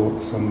people's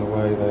thoughts and the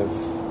way they've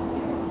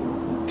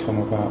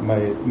come about,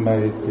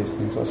 made these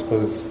things. I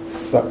suppose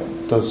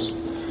that does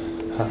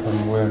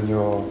happen when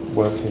you're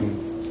working,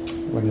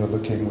 when you're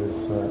looking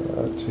with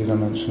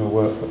two-dimensional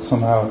work, but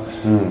somehow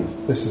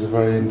this is a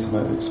very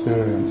intimate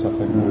experience, I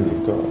think, where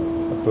you've got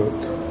a book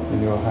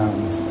in your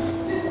hands,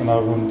 and I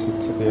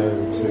wanted to be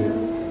able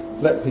to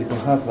let people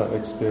have that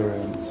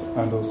experience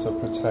and also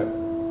protect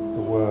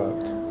the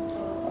work,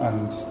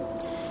 and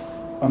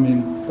I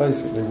mean,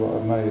 basically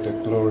what I made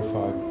are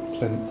glorified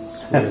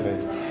plinths, really.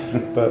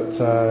 But,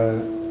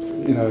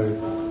 you know,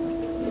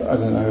 I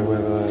don't know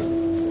whether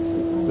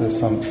there's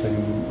something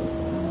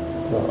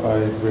that I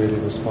really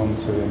respond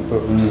to in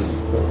books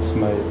that's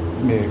made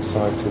me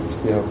excited to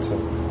be able to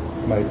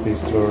make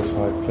these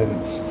glorified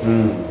plinths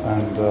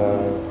and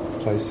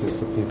places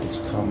for people to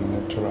come and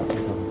interact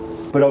with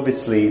them. But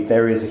obviously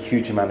there is a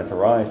huge amount of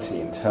variety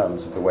in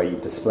terms of the way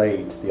you've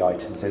displayed the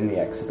items in the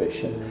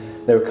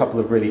exhibition. There are a couple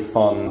of really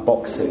fun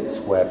boxes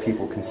where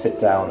people can sit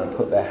down and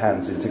put their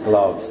hands into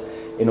gloves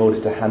in order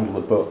to handle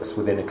the books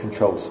within a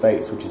controlled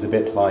space, which is a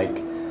bit like,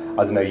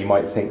 I don't know, you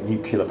might think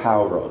nuclear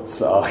power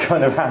rods are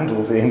kind of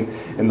handled in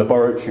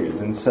laboratories.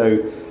 And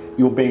so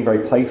you're being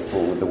very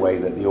playful with the way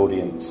that the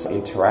audience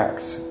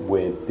interact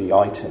with the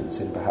items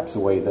in perhaps a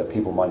way that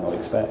people might not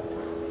expect.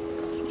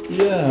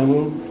 Yeah,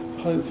 well,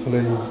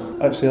 hopefully.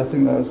 Actually, I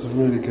think that was a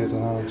really good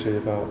analogy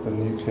about the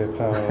nuclear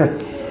power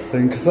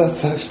thing, because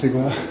that's actually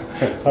what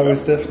I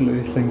was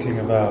definitely thinking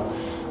about,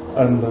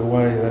 and the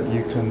way that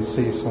you can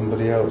see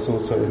somebody else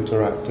also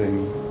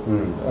interacting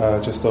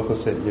just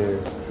opposite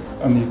you,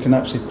 and you can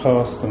actually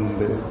pass them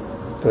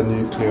the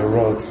nuclear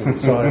rods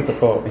inside the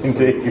box.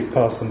 Indeed.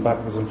 Pass them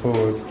backwards and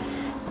forwards,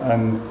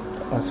 and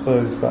I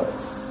suppose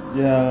that's,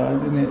 yeah, I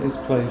mean, it is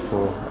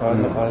playful. I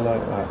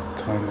like that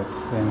kind of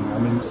thing. I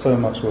mean, so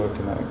much work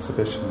in that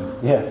exhibition.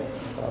 Yeah.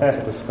 I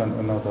could have spent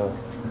another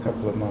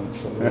couple of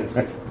months at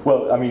least.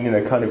 Well, I mean, you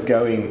know, kind of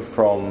going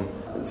from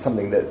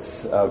something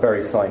that's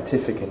very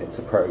scientific in its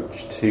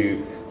approach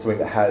to something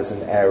that has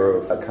an air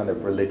of a kind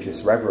of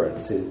religious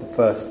reverence is the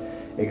first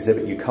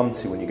exhibit you come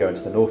to when you go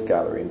into the North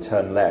Gallery and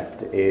turn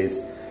left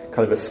is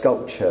kind of a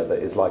sculpture that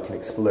is like an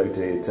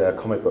exploded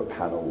comic book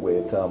panel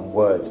with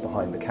words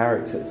behind the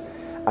characters.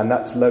 And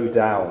that's low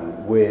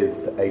down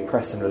with a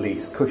press and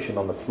release cushion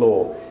on the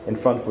floor in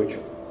front of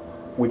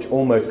which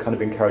almost kind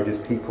of encourages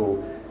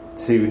people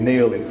to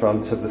kneel in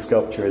front of the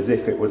sculpture as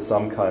if it was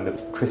some kind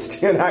of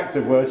Christian act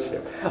of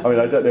worship. I mean,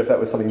 I don't know if that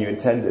was something you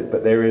intended,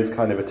 but there is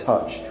kind of a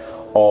touch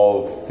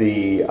of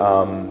the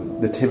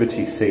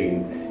nativity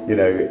scene, you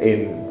know,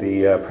 in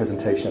the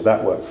presentation of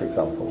that work, for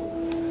example.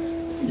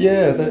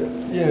 Yeah,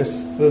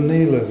 yes, the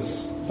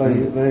kneelers,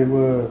 they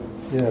were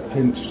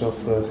pinched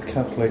off the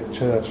Catholic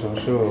Church, I'm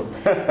sure.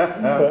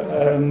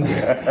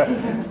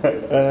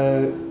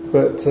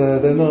 But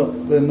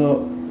they're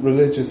not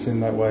religious in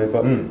that way.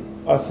 But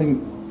I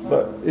think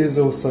that is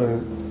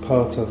also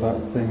part of that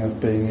thing of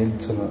being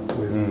intimate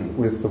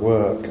with the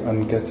work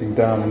and getting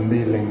down and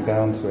kneeling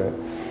down to it.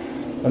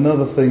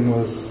 Another thing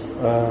was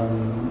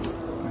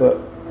that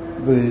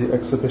the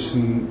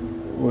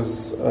exhibition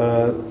was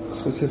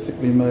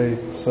specifically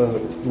made so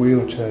that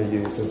wheelchair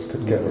users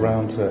could get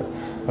around to it.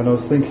 And I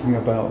was thinking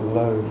about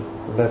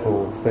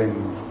low-level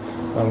things,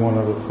 and one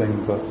of the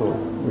things I thought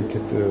we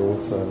could do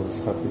also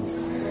was have these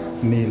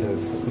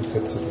kneelers that we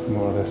could sort of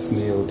more or less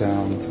kneel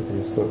down to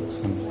these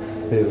books and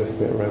be a little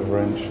bit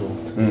reverential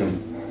to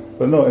them.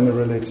 But not in a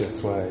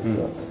religious way.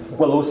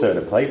 Well, also in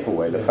a playful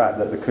way, the fact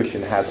that the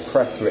cushion has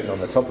press written on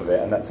the top of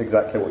it, and that's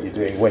exactly what you're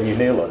doing when you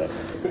kneel on it.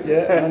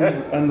 Yeah,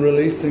 and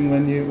releasing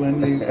when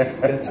you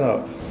get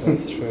up.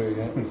 That's true,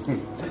 yeah.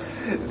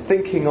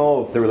 Thinking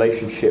of the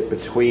relationship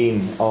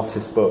between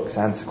artist books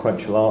and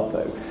sequential art,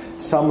 though,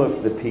 some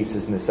of the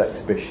pieces in this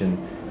exhibition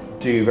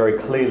do very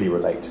clearly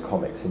relate to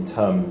comics in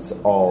terms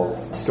of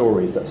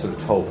stories that are sort of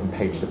told from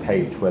page to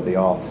page, where the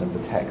art and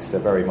the text are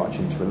very much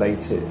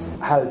interrelated.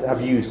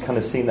 Have you kind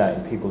of seen that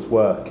in people's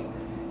work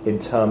in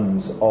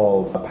terms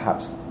of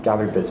perhaps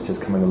gallery visitors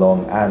coming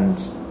along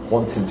and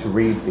wanting to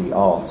read the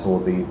art or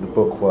the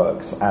book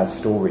works as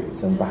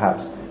stories and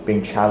perhaps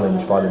being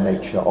challenged by the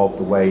nature of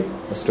the way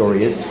a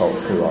story is told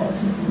through art?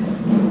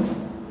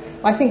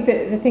 I think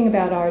that the thing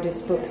about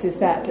artist books is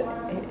that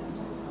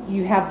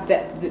you have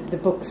the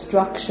book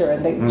structure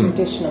and the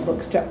traditional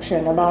book structure,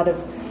 and a lot of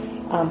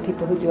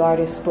people who do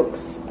artist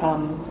books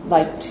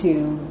like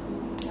to,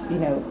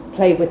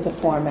 play with the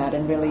format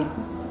and really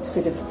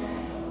sort of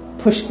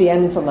push the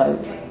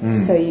envelope.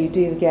 So you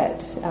do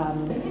get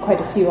quite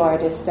a few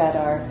artists that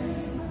are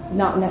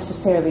not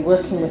necessarily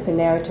working with the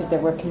narrative, they're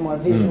working more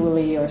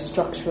visually or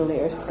structurally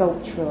or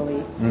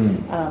sculpturally.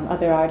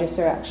 Other artists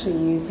are actually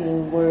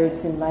using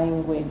words and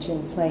language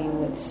and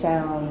playing with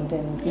sound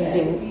and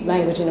using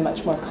language in a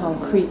much more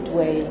concrete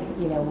way,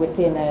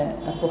 within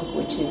a book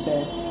which is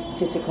a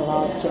physical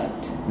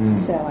object.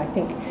 So I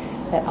think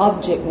that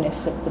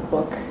objectness of the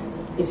book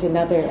is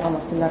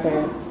almost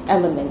another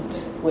element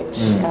which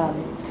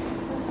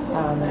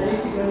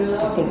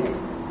I think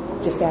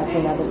just adds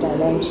another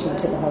dimension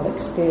to the whole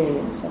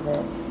experience of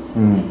it.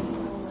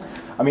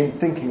 I mean,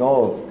 thinking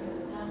of,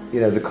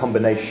 the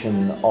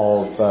combination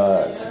of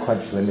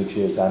sequential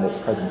images and its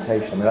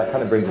presentation, I mean, that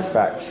kind of brings us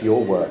back to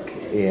your work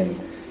in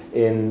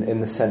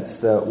the sense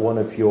that one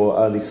of your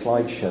early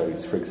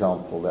slideshows, for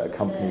example, that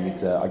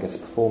accompanied, a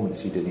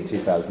performance you did in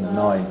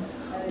 2009,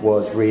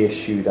 was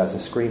reissued as a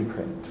screen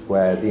print,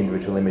 where the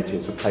individual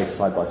images were placed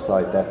side by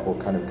side, therefore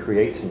kind of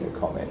creating a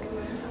comic.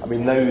 I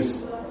mean,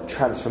 those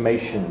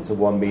transformations of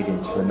one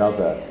medium to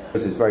another.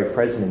 This is very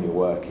present in your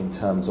work in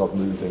terms of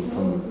moving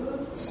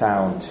from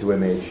sound to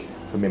image,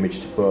 from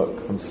image to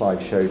book, from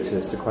slideshow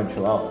to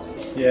sequential art.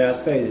 Yeah, I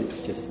suppose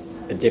it's just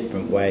a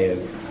different way of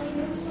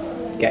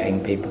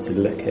getting people to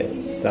look at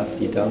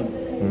stuff you've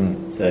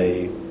done.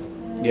 So,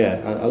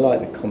 yeah, I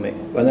like the comic.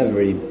 I never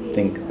really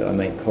think that I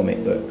make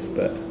comic books,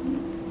 but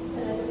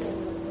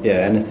yeah,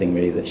 anything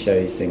really that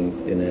shows things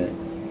in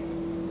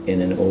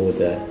an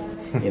order.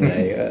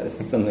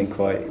 Something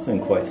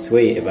quite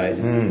sweet about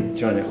just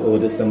trying to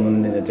order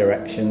someone in a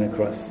direction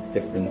across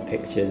different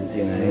pictures.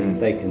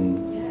 They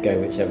can go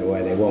whichever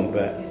way they want,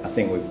 but I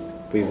think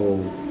we've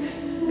all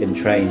been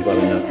trained well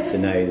enough to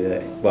know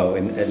that, well,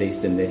 at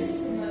least in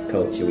this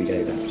culture, we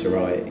go left to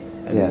right,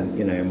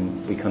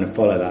 and we kind of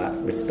follow that,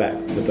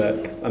 respect the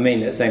book. I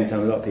mean, at the same time,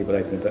 a lot of people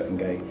open a book and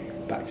go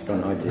back to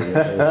front. I do it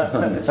all the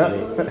time,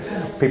 actually.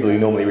 People who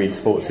normally read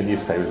sports and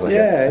newspapers, I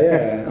guess.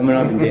 Yeah. I mean,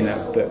 I've been doing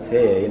that with books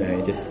here,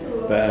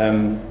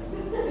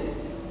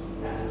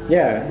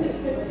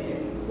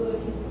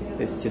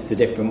 it's just a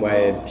different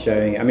way of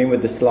showing it. I mean,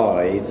 with the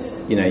slides,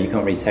 you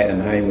can't really take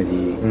them home with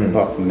you,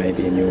 apart from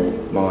maybe in your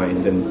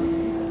mind,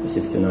 and it's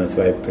just a nice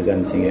way of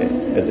presenting it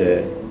as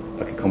a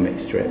comic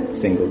strip,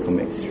 single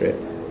comic strip.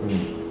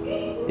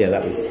 Yeah,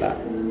 that was that.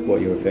 What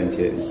you're referring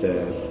to, it was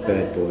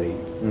Bird Boy.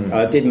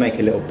 I did make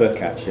a little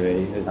book,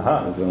 actually, as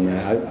on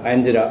there. I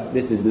ended up,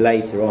 this was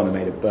later on, I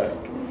made a book.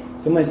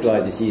 It's almost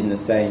like just using the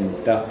same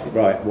stuff to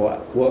write,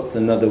 what's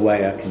another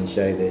way I can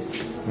show this?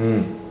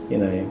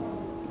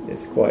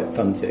 It's quite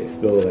fun to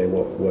explore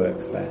what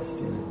works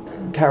best.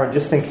 Karen,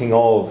 just thinking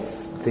of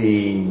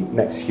the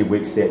next few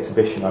weeks, the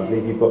exhibition, I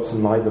believe you've got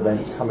some live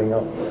events coming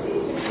up.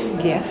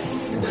 Yes.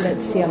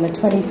 Let's see, on the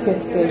 25th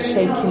there's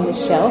Shaking the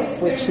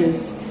Shelf, which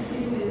is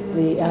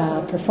the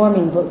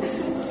performing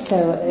books.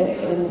 So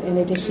in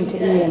addition to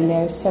Ian,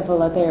 there are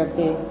several other of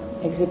the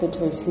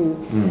exhibitors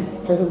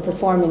for whom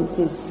performance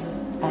is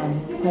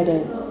quite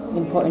an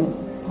important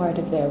part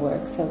of their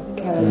work. So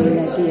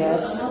Carolina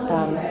Diaz,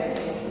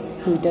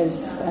 who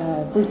does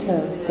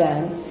Buto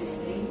dance,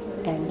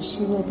 and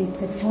she will be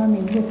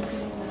performing with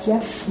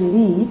Jeff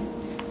Lee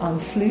on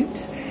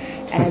flute,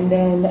 and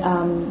then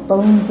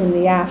Bones in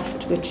the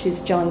Aft, which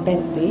is John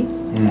Bentley.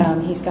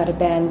 He's got a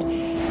band.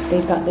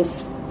 They've got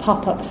this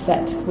pop-up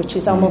set, which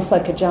is almost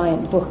like a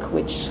giant book,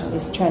 which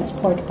is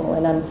transportable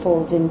and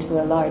unfolds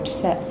into a large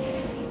set.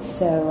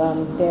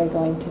 So they're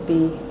going to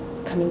be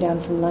coming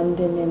down from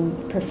London and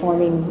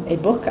performing a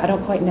book. I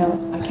don't quite know.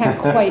 I can't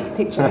quite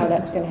picture how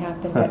that's going to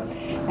happen.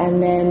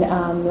 And then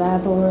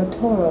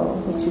Laboratorio,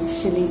 which is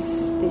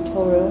Chilis de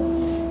Toro,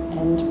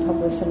 and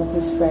probably some of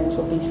his friends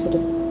will be sort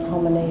of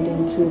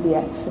promenading through the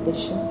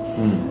exhibition.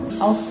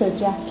 Also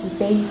Jackie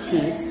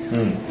Beatty,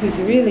 who's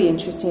a really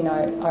interesting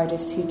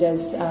artist who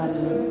does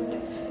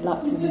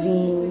lots of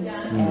zines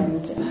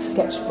and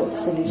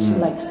sketchbooks, and she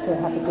likes to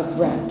have a good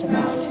rant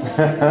about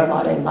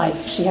modern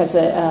life. She has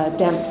a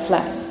Damp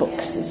Flat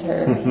Books is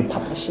her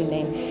publishing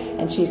name,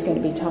 and she's going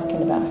to be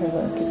talking about her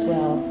work as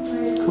well.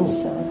 Cool.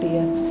 So it'll be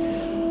a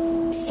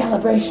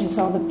celebration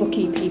for all the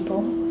bookie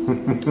people.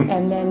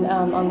 And then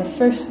on the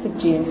 1st of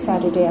June,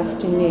 Saturday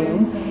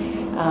afternoon,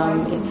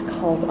 it's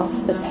called Off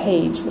the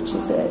Page, which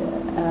is a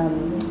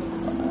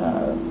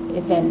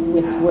event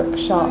with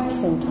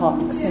workshops and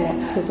talks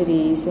and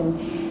activities, and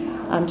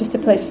just a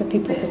place for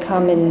people to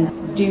come and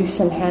do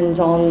some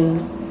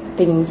hands-on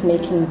things,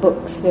 making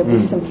books. There'll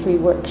be some free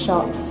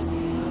workshops,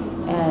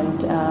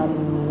 and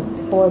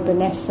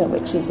Borbanessa,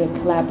 which is a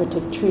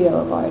collaborative trio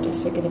of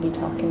artists, are going to be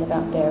talking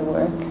about their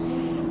work.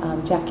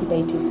 Jackie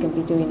Beatty is going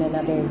to be doing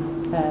another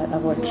a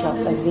workshop,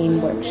 a zine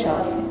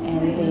workshop,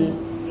 and the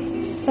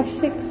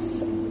Sussex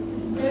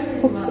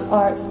Book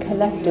Art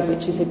Collective,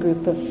 which is a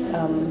group of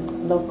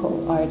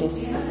local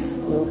artists,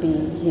 will be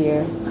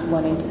here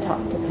wanting to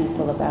talk to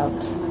people about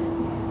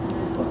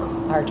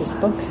artist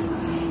books.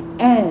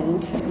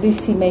 And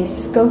Lucy May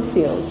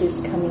Schofield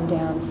is coming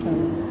down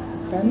from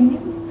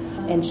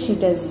Birmingham, and she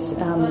does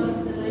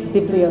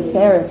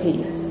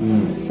bibliotherapy.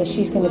 So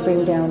she's going to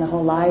bring down a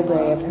whole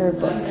library of her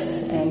books,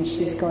 and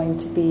she's going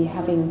to be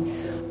having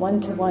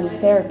one-to-one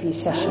therapy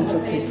sessions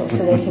with people,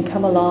 so they can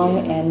come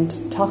along and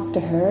talk to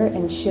her,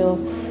 and she'll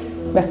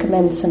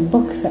recommend some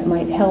books that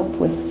might help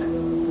with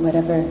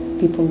whatever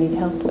people need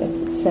help with.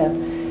 So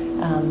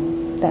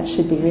that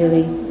should be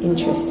really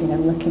interesting.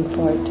 I'm looking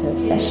forward to a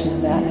session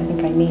of that. I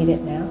think I need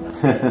it now.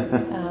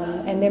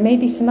 And there may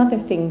be some other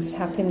things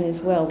happen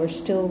as well. We're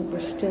still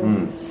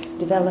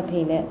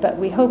developing it, but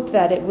we hope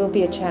that it will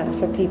be a chance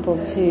for people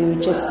to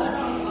just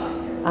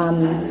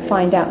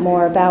find out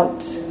more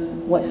about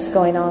what's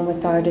going on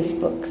with artist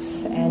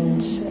books,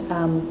 and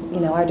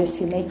artists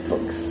who make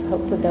books.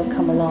 Hopefully they'll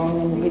come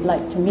along, and we'd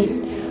like to meet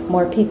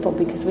more people,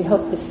 because we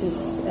hope this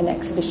is an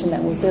exhibition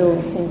that will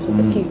build into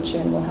the future,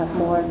 and we'll have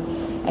more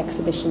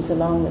exhibitions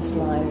along this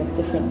line with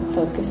different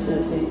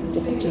focuses and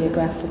different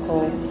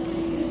geographical,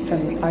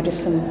 from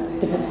artists from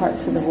different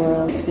parts of the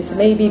world. This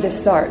may be the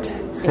start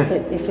if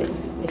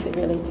it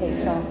really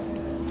takes off.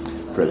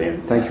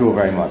 Brilliant. Thank you all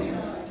very much.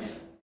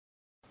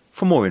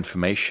 For more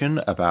information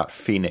about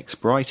Phoenix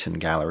Brighton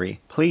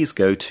Gallery, please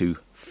go to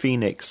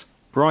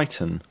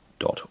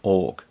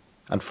phoenixbrighton.org.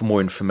 And for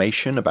more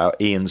information about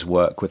Ian's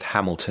work with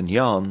Hamilton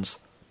Yarns,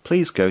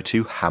 please go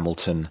to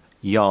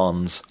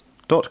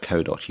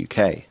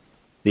hamiltonyarns.co.uk.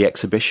 The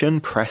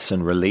exhibition Press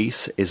and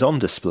Release is on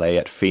display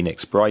at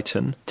Phoenix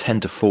Brighton,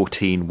 10 to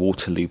 14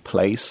 Waterloo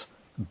Place,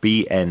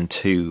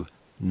 BN2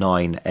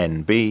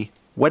 9NB,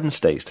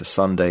 Wednesdays to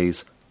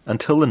Sundays,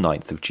 until the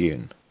 9th of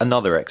June.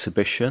 Another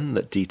exhibition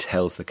that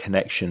details the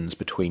connections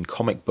between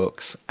comic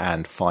books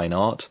and fine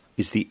art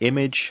is the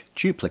Image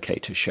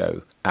Duplicator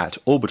Show at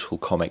Orbital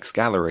Comics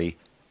Gallery,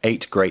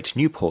 8 Great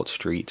Newport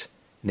Street,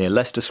 near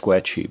Leicester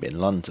Square Tube in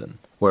London,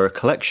 where a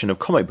collection of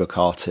comic book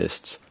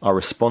artists are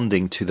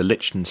responding to the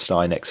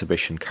Lichtenstein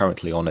exhibition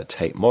currently on at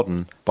Tate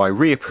Modern by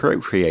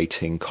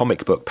reappropriating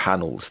comic book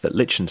panels that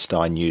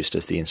Lichtenstein used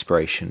as the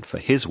inspiration for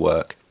his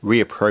work,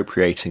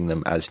 reappropriating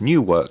them as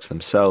new works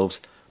themselves,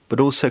 but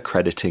also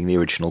crediting the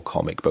original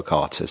comic book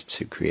artists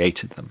who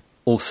created them.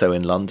 Also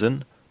in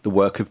London, the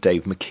work of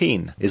Dave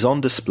McKean is on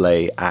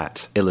display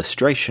at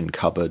Illustration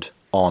Cupboard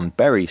on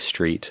Berry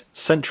Street,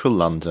 central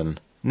London,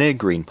 near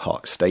Green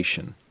Park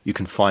Station. You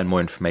can find more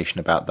information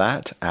about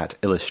that at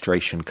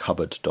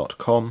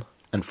illustrationcupboard.com.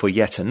 And for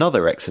yet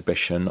another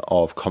exhibition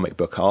of comic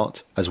book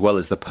art, as well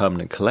as the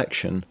permanent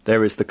collection,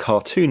 there is the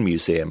Cartoon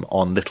Museum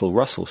on Little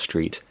Russell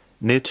Street,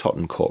 near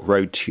Tottenham Court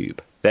Road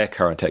Tube. Their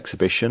current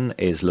exhibition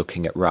is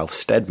looking at Ralph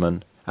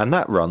Steadman, and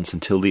that runs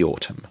until the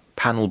autumn.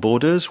 Panel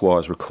Borders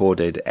was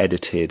recorded,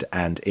 edited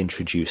and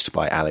introduced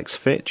by Alex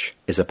Fitch,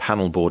 is a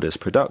Panel Borders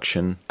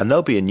production, and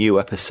there'll be a new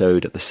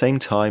episode at the same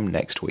time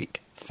next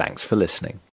week. Thanks for listening.